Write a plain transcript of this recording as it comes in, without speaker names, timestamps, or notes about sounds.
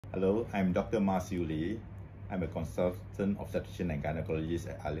Hello, I'm Dr. Mah Siew Lee. I'm a consultant obstetrician and gynecologist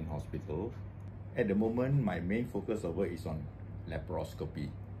at Island Hospital. At the moment, my main focus of work is on laparoscopy.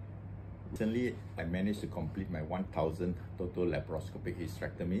 Recently, I managed to complete my 1,000th total laparoscopic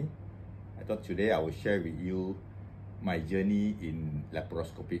hysterectomy. I thought today I will share with you my journey in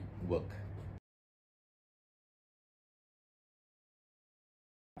laparoscopic work.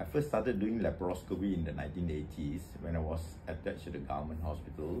 I first started doing laparoscopy in the 1980s when I was attached to the government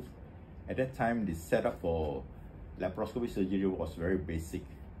hospitals. At that time, the setup for laparoscopy surgery was very basic.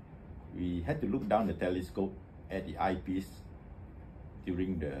 We had to look down the telescope at the eyepiece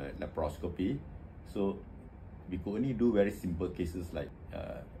during the laparoscopy, so we could only do very simple cases like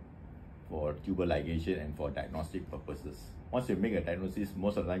for tubal ligation and for diagnostic purposes. Once you make a diagnosis,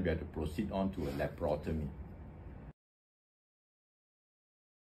 most of the time you have to proceed on to a laparotomy.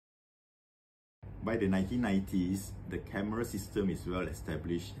 By the 1990s, the camera system is well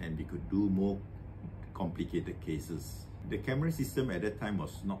established and we could do more complicated cases. The camera system at that time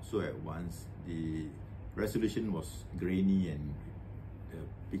was not so advanced. The resolution was grainy and the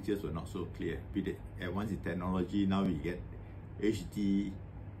pictures were not so clear. With the advance in technology, now we get HD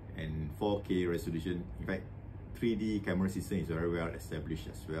and 4K resolution. In fact, 3D camera system is very well established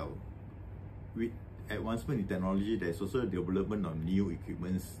as well. With advancement in technology, there's also a development of new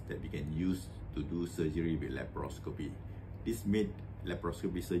equipments that we can use to do surgery with laparoscopy. This made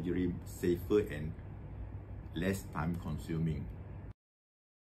laparoscopy surgery safer and less time consuming.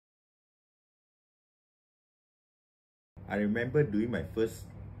 I remember doing my first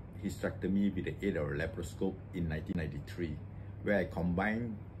hysterectomy with the aid of a laparoscope in 1993, where I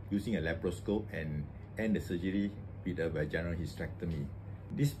combined using a laparoscope and end the surgery with a vaginal hysterectomy.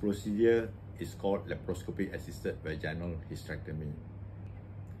 This procedure is called laparoscopic assisted vaginal hysterectomy.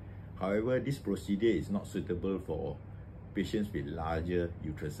 However, this procedure is not suitable for patients with larger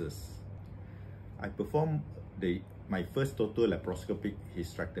uteruses. I performed my first total laparoscopic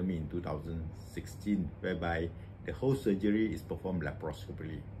hysterectomy in 2016, whereby the whole surgery is performed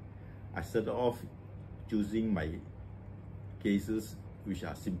laparoscopically. I started off choosing my cases which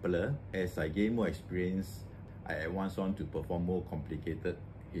are simpler. As I gain more experience, I advance on to perform more complicated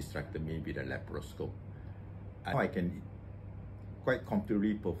hysterectomy with a laparoscope. Now I can quite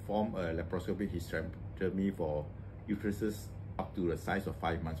comfortably perform a laparoscopic hysterectomy for uteruses up to the size of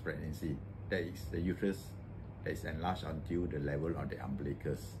 5 months pregnancy. That is the uterus that is enlarged until the level of the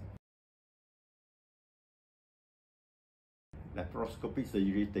umbilicus. Laparoscopic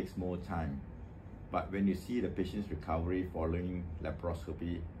surgery takes more time, but when you see the patient's recovery following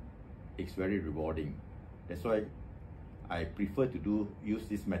laparoscopy, it's very rewarding. That's why I prefer to use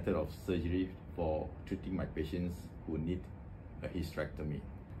this method of surgery for treating my patients who need a hysterectomy.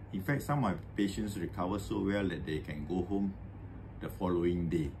 In fact, some of my patients recover so well that they can go home the following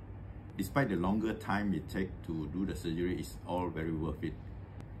day. Despite the longer time it takes to do the surgery, it's all very worth it.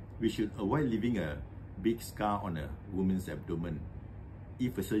 We should avoid leaving a big scar on a woman's abdomen.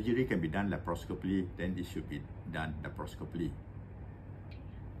 If a surgery can be done laparoscopically, then it should be done laparoscopically.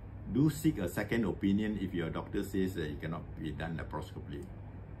 Do seek a second opinion if your doctor says that it cannot be done laparoscopically.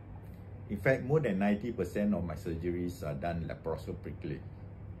 In fact, more than 90% of my surgeries are done laparoscopically.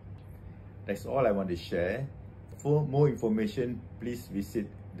 That's all I want to share. For more information, please visit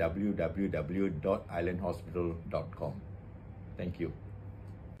www.islandhospital.com. Thank you.